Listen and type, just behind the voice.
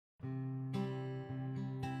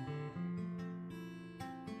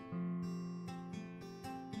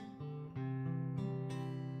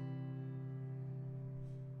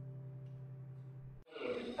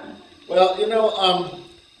Well,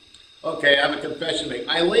 okay, I have a confession to make.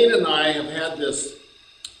 Eileen and I have had this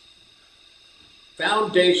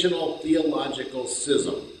foundational theological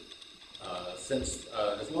schism since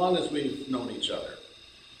as long as we've known each other.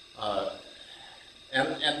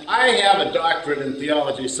 And I have a doctorate in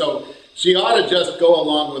theology, so she ought to just go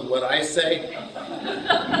along with what I say.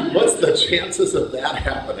 What's the chances of that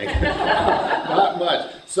happening? Not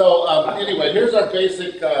much. So anyway, here's our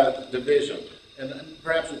basic division. And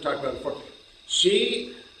perhaps we've talked about it before.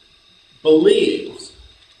 She believes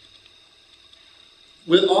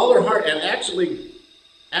with all her heart, and actually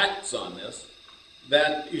acts on this,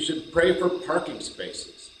 that you should pray for parking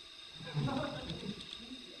spaces.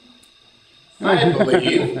 I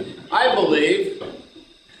believe,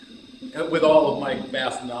 with all of my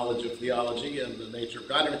vast knowledge of theology and the nature of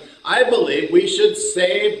God, I believe we should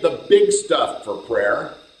save the big stuff for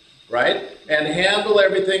prayer, right? And handle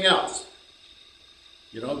everything else.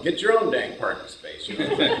 Get your own dang parking space.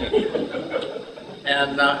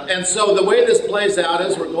 And so the way this plays out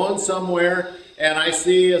is we're going somewhere, and I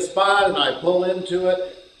see a spot, and I pull into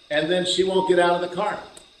it, and then she won't get out of the car.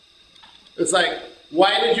 It's like,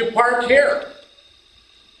 why did you park here?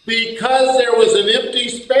 Because there was an empty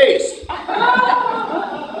space.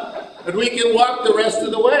 And we can walk the rest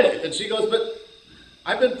of the way. And she goes, but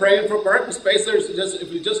I've been praying for a parking space.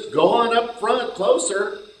 If you just go on up front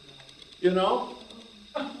closer,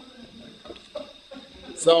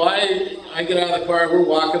 So I get out of the car, we're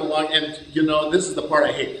walking along, and this is the part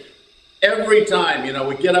I hate. Every time,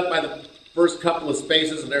 we get up by the first couple of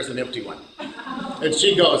spaces and there's an empty one. And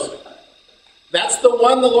she goes, that's the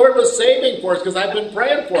one the Lord was saving for us because I've been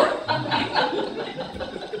praying for it.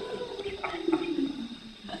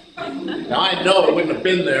 Now I know it wouldn't have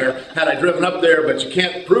been there had I driven up there, but you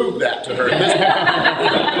can't prove that to her.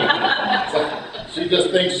 So she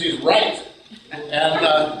just thinks she's right.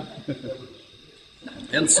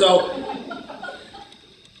 And so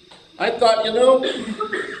I thought,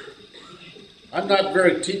 I'm not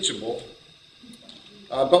very teachable.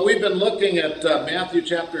 But we've been looking at Matthew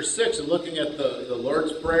chapter 6 and looking at the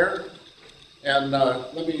Lord's Prayer. And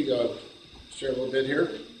let me share a little bit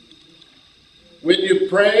here. When you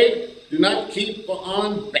pray, do not keep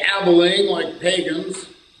on babbling like pagans,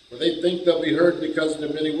 for they think they'll be heard because of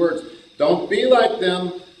their many words. Don't be like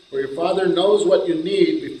them, for your Father knows what you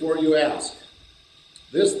need before you ask.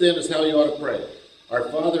 This then is how you ought to pray. Our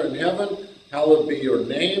Father in heaven, hallowed be your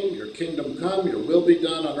name, your kingdom come, your will be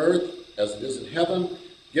done on earth as it is in heaven.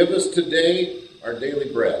 Give us today our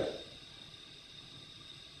daily bread.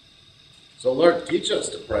 So Lord, teach us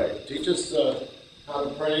to pray. Teach us how to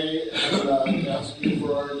pray and ask you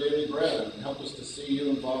for our daily bread and help us to see you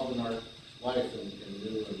involved in our life in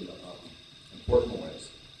new and important ways.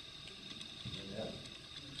 Amen.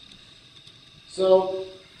 So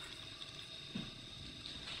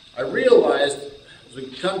I realized as we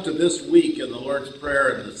come to this week in the Lord's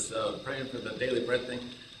Prayer and this praying for the daily bread thing,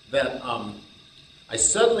 that I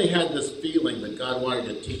suddenly had this feeling that God wanted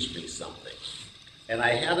to teach me something. And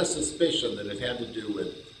I had a suspicion that it had to do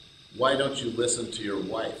with, why don't you listen to your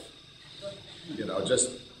wife?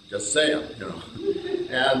 Just saying,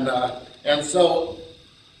 And so,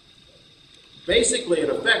 basically, in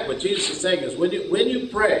effect, what Jesus is saying is, when you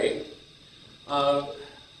pray,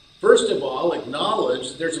 first of all,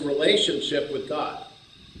 acknowledge there's a relationship with God.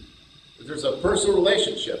 There's a personal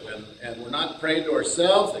relationship, and we're not praying to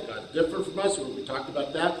ourselves, that God's different from us. We talked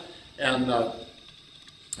about that. And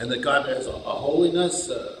that God has a holiness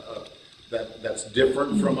that's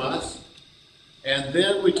different from us. And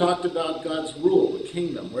then we talked about God's rule, the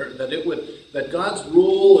kingdom, that God's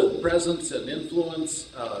rule and presence and influence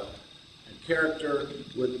and character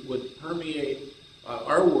would permeate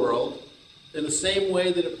our world in the same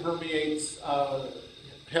way that it permeates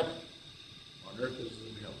heaven. On earth as it is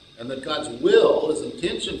in heaven. And that God's will, His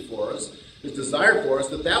intention for us, His desire for us,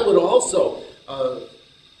 that would also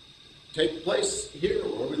take place here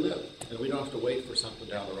where we live. And we don't have to wait for something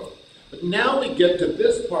down the road. But now we get to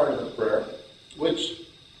this part of the prayer, which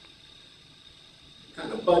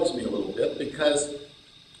kind of bugs me a little bit, because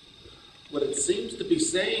what it seems to be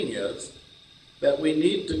saying is that we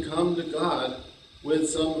need to come to God with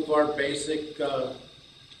some of our basic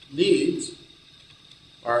needs,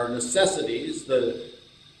 our necessities, the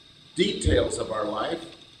details of our life,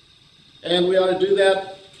 and we ought to do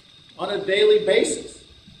that on a daily basis.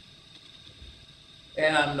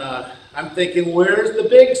 And I'm thinking, where's the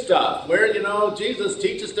big stuff? Where, Jesus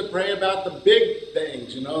teaches us to pray about the big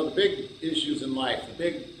things, the big issues in life,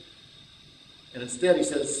 and instead He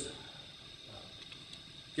says,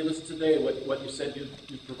 give us today what you said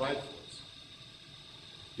you'd provide for us.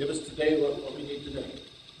 Give us today what we need today.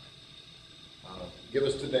 give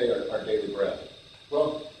us today our daily bread.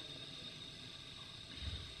 Well,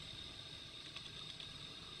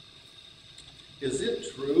 is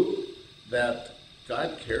it true that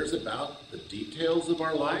God cares about the details of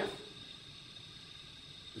our life?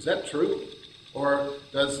 Is that true? Or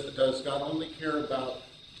does God only care about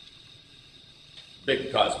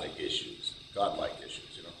big cosmic issues, godlike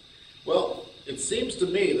issues, you know? Well, it seems to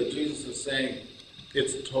me that Jesus is saying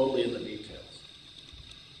it's totally in the details.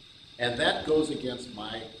 And that goes against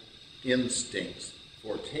my instincts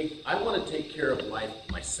for I want to take care of life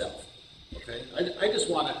myself. Okay? I just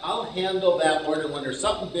want to, I'll handle that, Lord, and when there's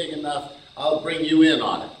something big enough, I'll bring you in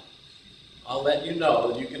on it. I'll let you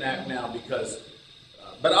know that you can act now because,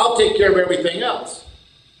 but I'll take care of everything else.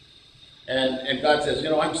 And God says, you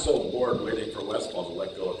know, I'm so bored waiting for Westfall to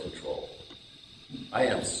let go of control. I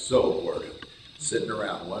am so bored sitting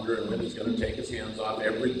around wondering when he's going to take his hands off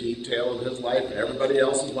every detail of his life and everybody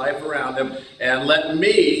else's life around him and let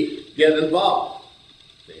me get involved.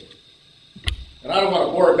 See? And I don't want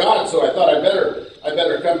to bore God, so I thought I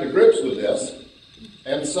better come to grips with this.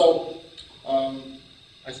 And so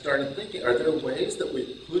I started thinking, are there ways that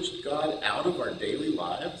we've pushed God out of our daily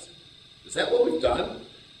lives? Is that what we've done?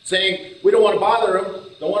 Saying we don't want to bother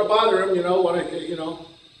him, you know,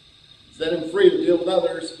 set him free to deal with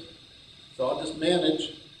others. So I'll just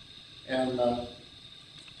manage. And one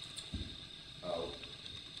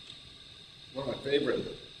of my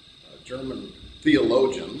favorite German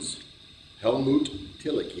theologians, Helmut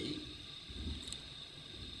Tillich,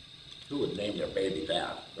 who would name their baby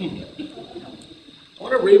that? I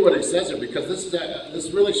want to read what he says here because this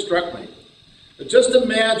really struck me. But just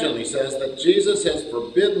imagine, he says, that Jesus has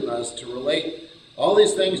forbidden us to relate all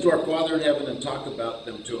these things to our Father in heaven and talk about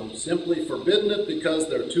them to him, simply forbidden it because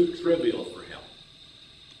they're too trivial for him.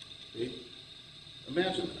 See?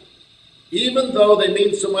 Imagine that. Even though they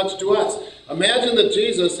mean so much to us. Imagine that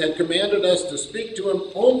Jesus had commanded us to speak to him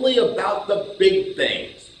only about the big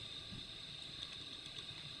things.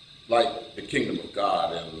 Like the kingdom of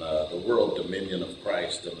God and the world dominion of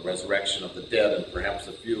Christ and the resurrection of the dead and perhaps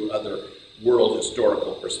a few other world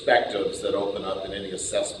historical perspectives that open up in any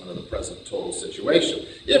assessment of the present total situation.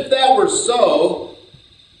 If that were so,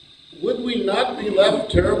 would we not be left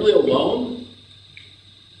terribly alone?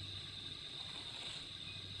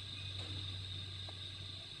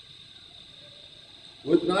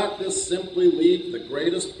 Would not this simply leave the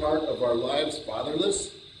greatest part of our lives fatherless,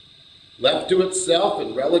 left to itself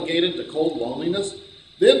and relegated to cold loneliness?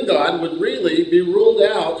 Then God would really be ruled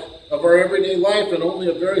out of our everyday life, and only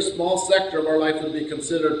a very small sector of our life would be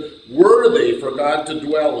considered worthy for God to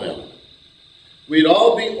dwell in. We'd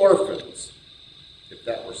all be orphans, if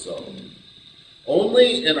that were so.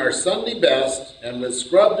 Only in our Sunday best and with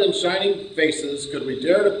scrubbed and shining faces could we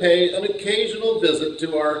dare to pay an occasional visit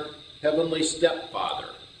to our heavenly stepfather.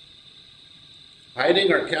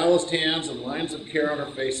 Hiding our calloused hands and lines of care on our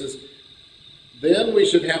faces, then we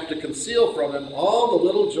should have to conceal from him all the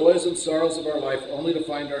little joys and sorrows of our life, only to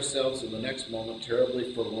find ourselves in the next moment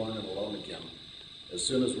terribly forlorn and alone again, as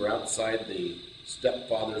soon as we're outside the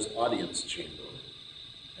stepfather's audience chamber,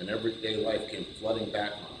 and everyday life came flooding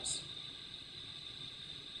back on us.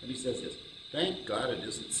 And he says this, thank God it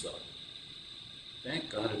isn't so. Thank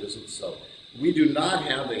God it isn't so. We do not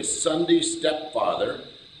have a Sunday stepfather,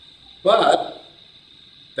 but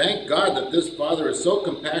thank God that this Father is so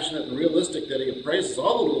compassionate and realistic that he appraises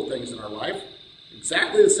all the little things in our life,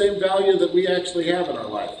 exactly the same value that we actually have in our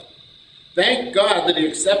life. Thank God that he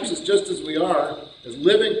accepts us just as we are, as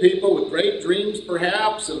living people with great dreams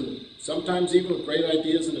perhaps, and sometimes even with great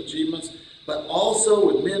ideas and achievements, but also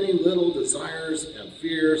with many little desires and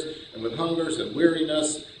fears, and with hungers and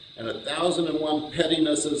weariness, and 1,001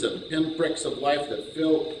 pettinesses and pinpricks of life that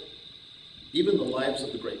fill even the lives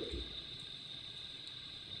of the great people.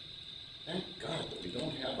 Thank God that we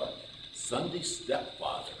don't have a Sunday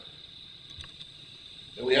stepfather.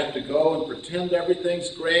 That we have to go and pretend everything's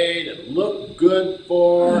great and look good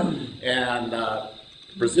for and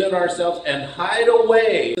present ourselves and hide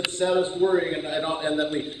away that set us worrying and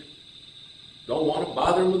that we don't want to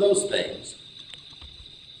bother him with those things.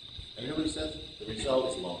 And you know what he says? The result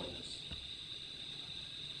is loneliness.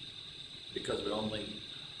 Because we only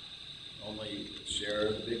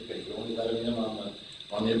share the big things. We only let him in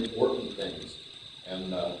on the important things.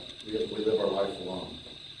 And we live our life alone.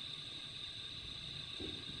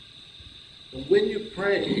 And when you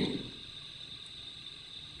pray,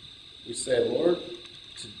 you say, Lord,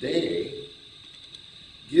 today,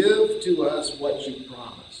 give to us what you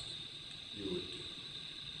promised you would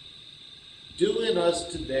do. Do in us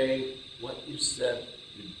today what you said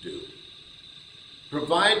you'd do.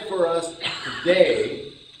 Provide for us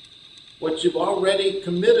today what you've already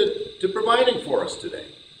committed to providing for us today.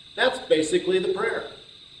 That's basically the prayer.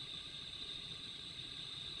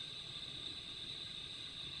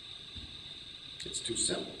 It's too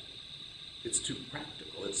simple. It's too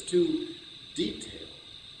practical. It's too detailed.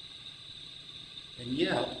 And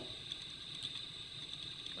yet,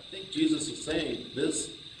 I think Jesus is saying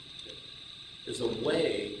this is a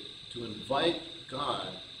way to invite God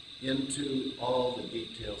into all the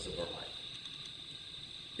details of our life.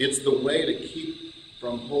 It's the way to keep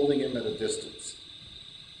from holding him at a distance.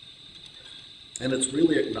 And it's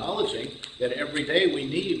really acknowledging that every day we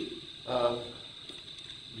need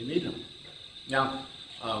him. Now,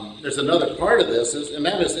 there's another part of this, and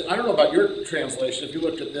that is, I don't know about your translation, if you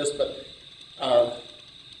looked at this, but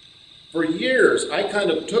for years, I kind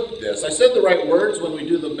of took this. I said the right words when we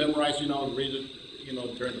do the memorize, and read it,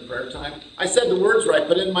 during the prayer time. I said the words right,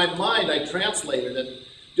 but in my mind, I translated it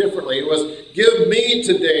differently. It was, give me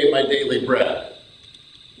today my daily bread.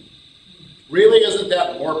 Really, isn't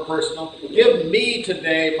that more personal? Give me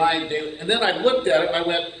today my daily... And then I looked at it and I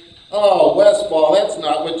went, oh, Westfall, that's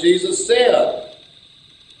not what Jesus said.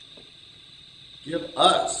 Give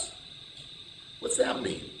us. What's that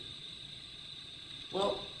mean?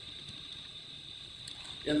 Well,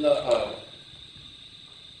 in the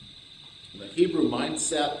Hebrew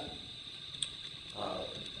mindset,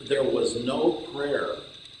 there was no prayer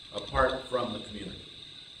apart from the community.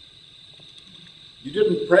 You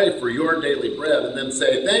didn't pray for your daily bread and then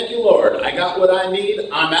say, thank you, Lord, I got what I need,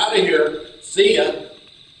 I'm out of here, see ya.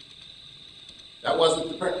 That wasn't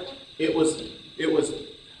the prayer. It was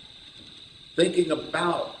thinking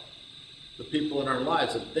about the people in our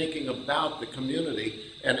lives and thinking about the community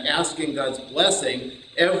and asking God's blessing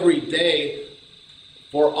every day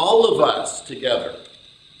for all of us together.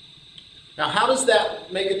 Now, how does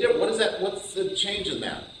that make a difference? What's the change in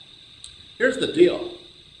that? Here's the deal.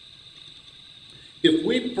 If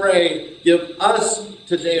we pray, give us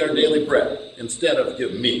today our daily bread, instead of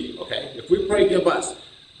give me, okay? If we pray, give us.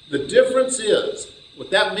 The difference is, what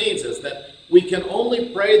that means is that we can only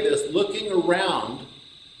pray this looking around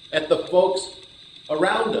at the folks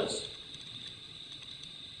around us.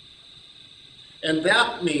 And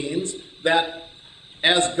that means that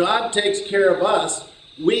as God takes care of us,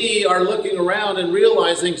 we are looking around and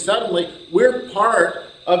realizing suddenly we're part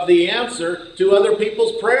of the answer to other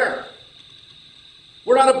people's prayer.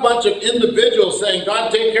 We're not a bunch of individuals saying,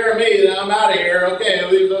 God, take care of me, then I'm out of here. Okay,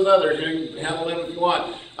 leave those others. You can handle them if you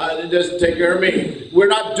want. Just take care of me. We're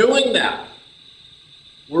not doing that.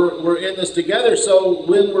 We're in this together, so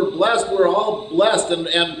when we're blessed, we're all blessed.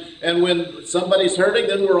 And when somebody's hurting,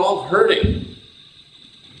 then we're all hurting.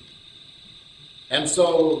 And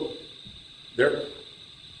so there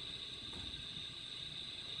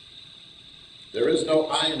is no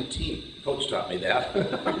I in team. Coach taught me that.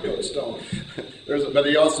 Coach Stone. But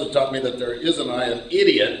he also taught me that there is an I in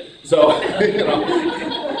idiot. So,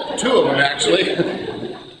 two of them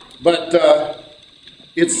actually. But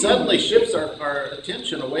it suddenly shifts our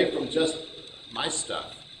attention away from just my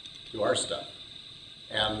stuff to our stuff.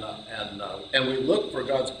 And we look for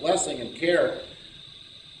God's blessing and care,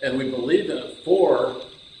 and we believe in it for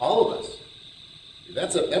all of us.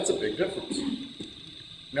 That's a big difference.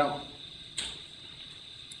 Now,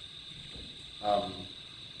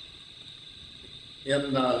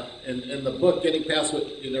 in the book, Getting Past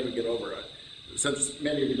What You Never Get Over, since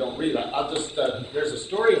many of you don't read, I'll just, there's a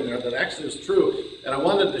story in there that actually is true, and I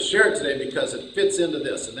wanted to share it today because it fits into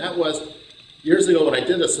this, and that was years ago when I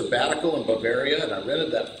did a sabbatical in Bavaria, and I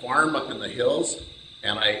rented that farm up in the hills,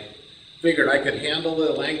 and I figured I could handle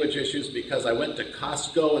the language issues because I went to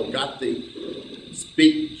Costco and got the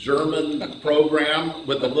Speak German program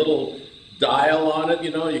with a little dial on it,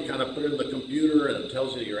 you kind of put it in the computer and it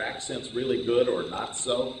tells you your accent's really good or not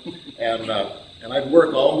so. And I'd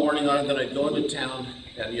work all morning on it, then I'd go into town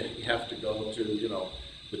and you have to go to,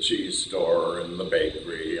 the cheese store and the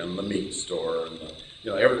bakery and the meat store and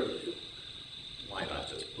why not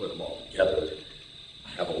just put them all together?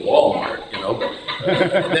 Have a Walmart,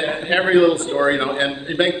 but every little store, and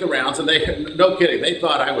you make the rounds, and no kidding, they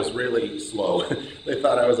thought I was really slow. They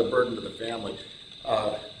thought I was a burden to the family.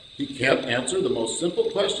 He can't answer the most simple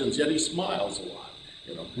questions, yet he smiles a lot,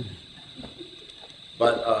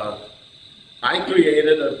 But I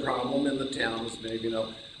created a problem in the town, as many of you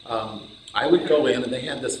know. I would go in, and they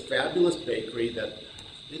had this fabulous bakery that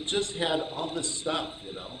it just had all this stuff,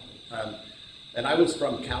 and I was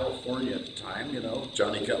from California at the time,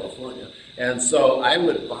 Johnny California. And so I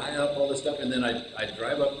would buy up all this stuff, and then I'd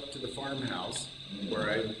drive up to the farmhouse where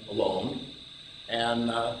I'm alone,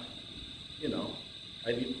 and,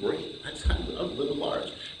 I'd eat great. I'm living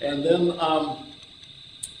large. And then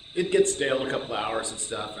it'd get stale in a couple hours and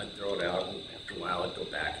stuff, and I'd throw it out, and after a while I'd go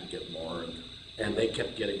back and get more, and they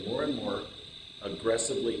kept getting more and more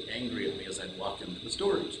aggressively angry at me as I'd walk into the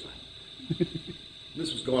store each time.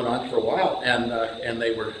 This was going on for a while, and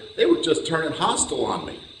they were just turning hostile on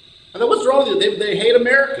me. I thought, what's wrong with you? They hate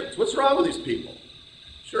Americans. What's wrong with these people?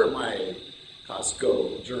 Sure, my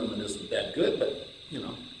Costco German isn't that good, but you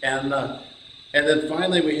know. And then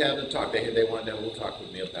finally we had a talk. They wanted to have a little talk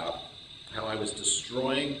with me about how I was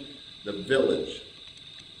destroying the village.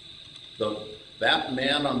 That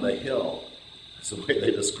man on the hill, that's the way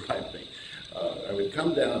they described me. I would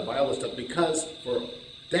come down and buy all this stuff because for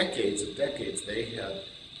decades and decades they had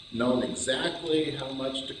known exactly how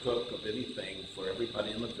much to cook of anything for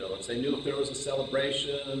everybody in the village. They knew if there was a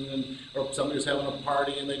celebration or if somebody was having a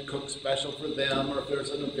party and they'd cook special for them, or if there was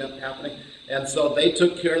an event happening. And so they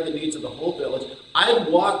took care of the needs of the whole village. I'd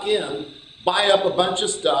walk in, buy up a bunch of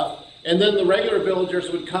stuff, and then the regular villagers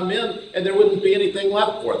would come in and there wouldn't be anything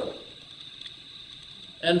left for them.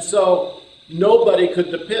 And so nobody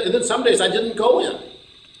could depend. And then some days I didn't go in.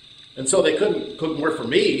 And so they couldn't cook more for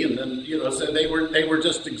me, and then, you know, so they were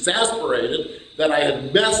just exasperated that I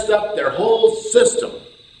had messed up their whole system.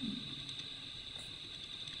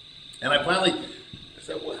 And I finally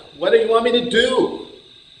said, what do you want me to do?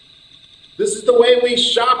 This is the way we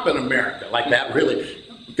shop in America. Like, that really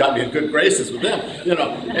got me in good graces with them, you know.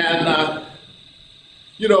 And,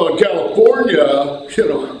 you know, in California, you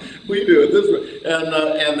know, we do it this way.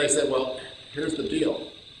 And they said, well, here's the deal.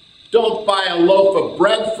 Don't buy a loaf of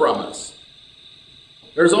bread from us.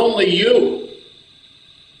 There's only you.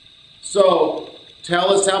 So tell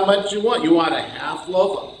us how much you want. You want a half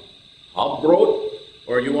loaf of brot,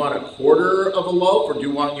 or you want a quarter of a loaf, or do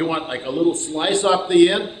you want like a little slice off the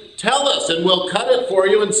end? Tell us and we'll cut it for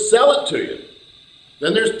you and sell it to you.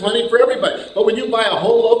 Then there's plenty for everybody. But when you buy a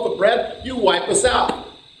whole loaf of bread, you wipe us out.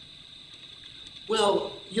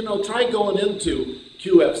 Well, you know, try going into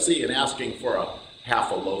QFC and asking for a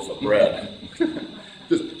half a loaf of bread.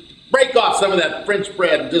 Just break off some of that French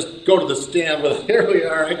bread and just go to the stand with, here we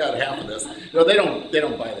are, I got half of this. No, they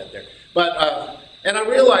don't buy that there. But and I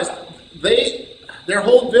realized their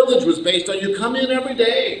whole village was based on you come in every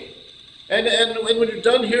day. And when you're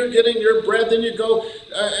done here getting your bread, then you go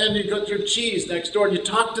and you got your cheese next door and you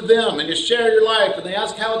talk to them and you share your life and they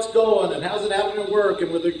ask how it's going and how's it happening at work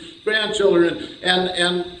and with the grandchildren,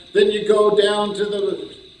 and then you go down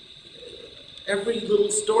to every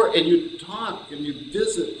little store and you talk and you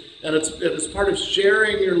visit, and it's part of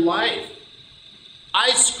sharing your life.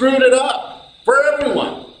 I screwed it up for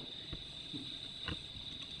everyone.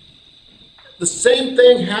 The same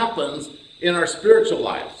thing happens in our spiritual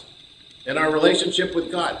lives, in our relationship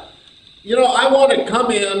with God. You know, I want to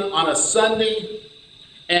come in on a Sunday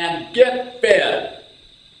and get fed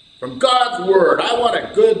from God's Word. I want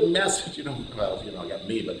a good message. You know, well, you know, I got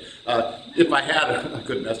me, but if I had a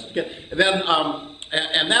good message to get, and then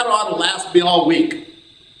and that ought to last me all week.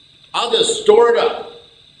 I'll just store it up.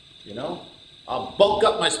 You know, I'll bulk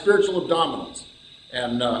up my spiritual abdominals,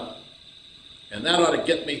 and that ought to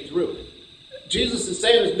get me through. Jesus is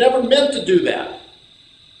saying it's never meant to do that.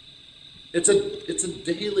 It's a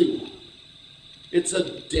daily one. It's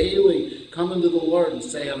a daily coming to the Lord and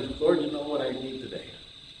saying, Lord, you know what I need today.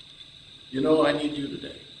 You know I need you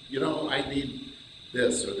today. You know I need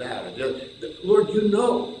this or that. Lord, you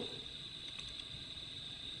know.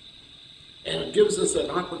 And it gives us an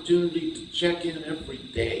opportunity to check in every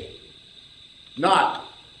day. Not,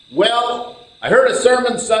 well, I heard a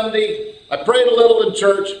sermon Sunday, I prayed a little in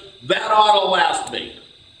church, that ought to last me.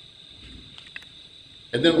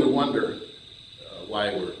 And then we wonder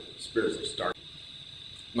why we're spiritually starved.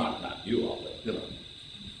 Not you all, but you know,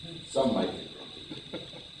 some might be grumpy.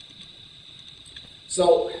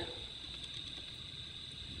 So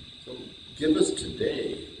give us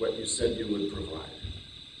today what you said you would provide,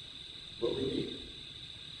 what we need.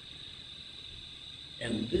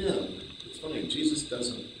 And then, it's funny, Jesus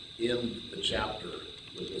doesn't end the chapter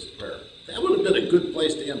with this prayer. That would have been a good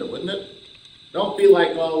place to end it, wouldn't it? Don't be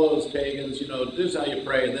like all those pagans, you know, this is how you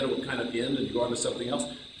pray, and then it would kind of end and you go on to something else.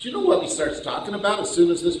 Do you know what he starts talking about as soon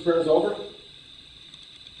as this prayer is over?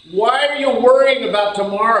 Why are you worrying about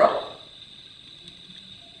tomorrow?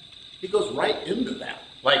 He goes right into that,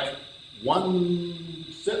 like one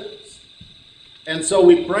sentence. And so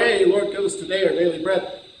we pray, Lord, give us today our daily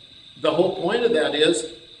bread. The whole point of that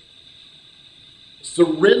is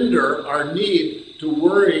surrender our need to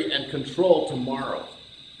worry and control tomorrow.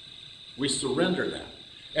 We surrender that.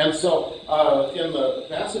 And so in the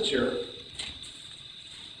passage here,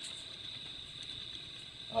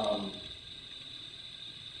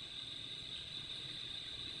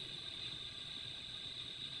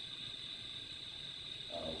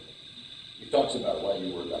 talks about why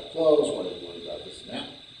you worry about clothes, why you worry about this and that.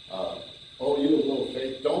 Oh, you of little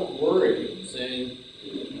faith, don't worry, saying,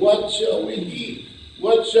 what shall we eat?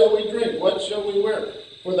 What shall we drink? What shall we wear?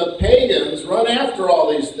 For the pagans run after all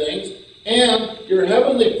these things, and your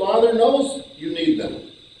heavenly Father knows you need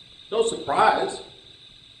them. No surprise.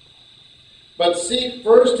 But seek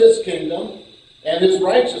first his kingdom and his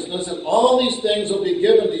righteousness, and all these things will be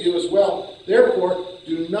given to you as well. Therefore,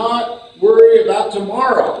 do not worry about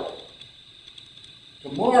tomorrow.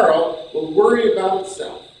 Tomorrow will worry about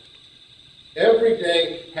itself. Every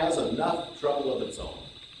day has enough trouble of its own.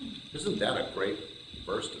 Isn't that a great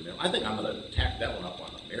verse to me? I think I'm going to tack that one up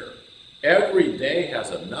on the mirror. Every day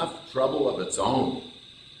has enough trouble of its own.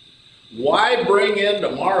 Why bring in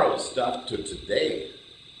tomorrow's stuff to today?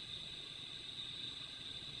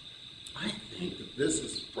 I think that this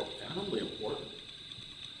is profoundly important.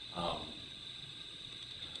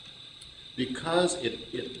 Because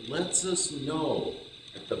it lets us know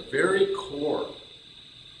at the very core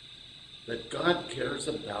that God cares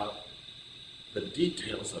about the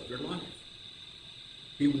details of your life.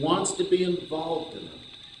 He wants to be involved in them.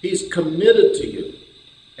 He's committed to you.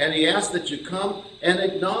 And he asks that you come and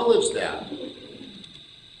acknowledge that.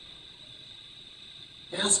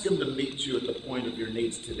 Ask him to meet you at the point of your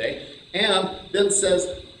needs today. And then says,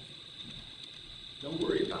 don't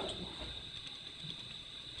worry about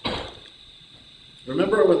tomorrow.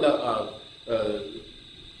 Remember when the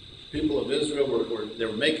people of Israel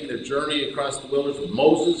were making their journey across the wilderness with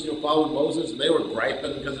Moses, following Moses, and they were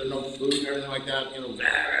griping because there's no food and everything like that.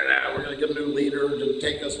 We're going to get a new leader to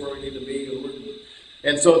take us where we need to be.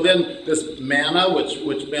 And so then this manna,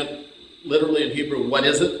 which meant literally in Hebrew, what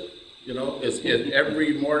is it?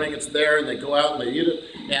 Every morning it's there, and they go out and they eat it.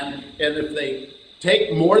 And if they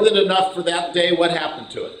take more than enough for that day, what happened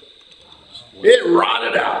to it? It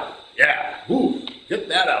rotted out. Yeah, get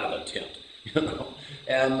that out of the tent.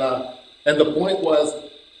 And the point was,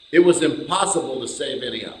 it was impossible to save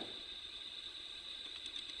any of it.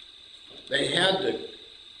 They had to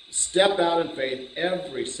step out in faith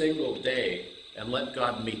every single day and let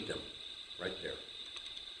God meet them right there.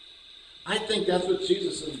 I think that's what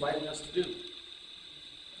Jesus is inviting us to do.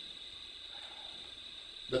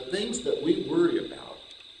 The things that we worry about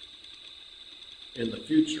in the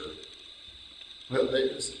future, well,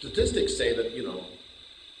 the statistics say that,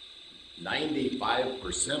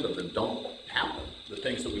 95% of them don't happen, the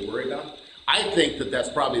things that we worry about. I think that that's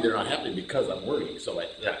probably they're not happening because I'm worrying, so I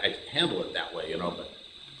handle it that way, but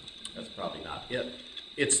that's probably not it.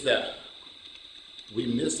 It's that we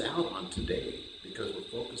miss out on today because we're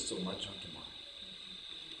focused so much on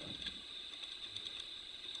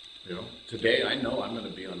tomorrow. Today I know I'm going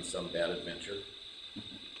to be on some bad adventure.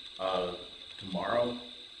 Tomorrow,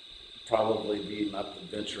 probably be not the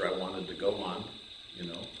adventure I wanted to go on,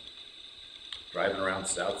 driving around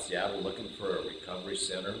South Seattle looking for a recovery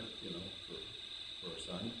center, for a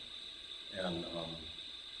son, and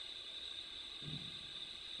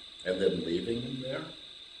then leaving him there.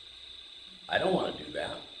 I don't want to do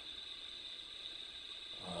that.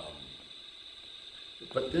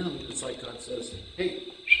 But then it's like God says, hey,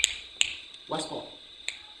 Westfall.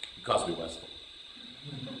 He calls me Westfall.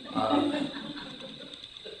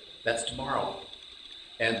 That's tomorrow.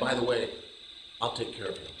 And by the way, I'll take care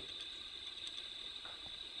of him.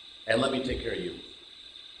 And let me take care of you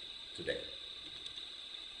today.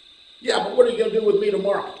 Yeah, but what are you going to do with me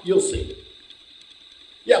tomorrow? You'll see.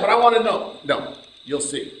 Yeah, but I want to know. No, you'll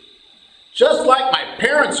see. Just like my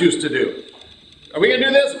parents used to do. Are we going to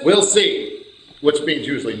do this? We'll see. Which means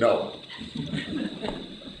usually no.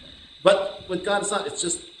 But with God, it's not. It's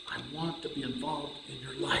just, I want to be involved in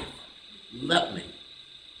your life. Let me.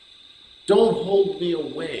 Don't hold me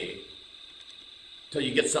away till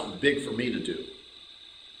you get something big for me to do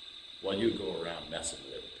while you go around messing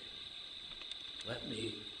with everything. Let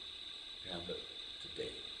me have it today.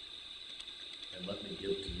 And let me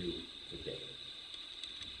give to you today.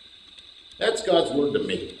 That's God's word to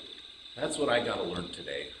me. That's what I got to learn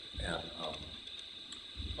today. And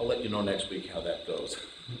I'll let you know next week how that goes.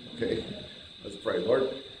 Okay? Let's pray. Lord,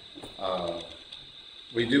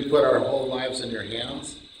 we do put our whole lives in your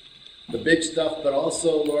hands. The big stuff, but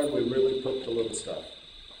also, Lord, we really put the little stuff,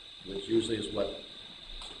 which usually is what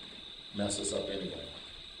messes up anyway.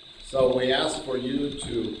 So we ask for you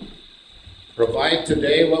to provide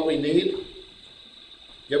today what we need.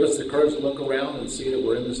 Give us the courage to look around and see that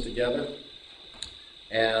we're in this together.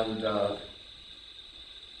 And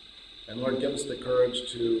Lord, give us the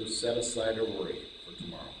courage to set aside our worry for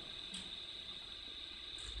tomorrow.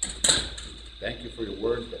 Thank you for your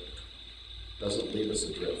word that doesn't leave us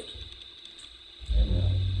adrift.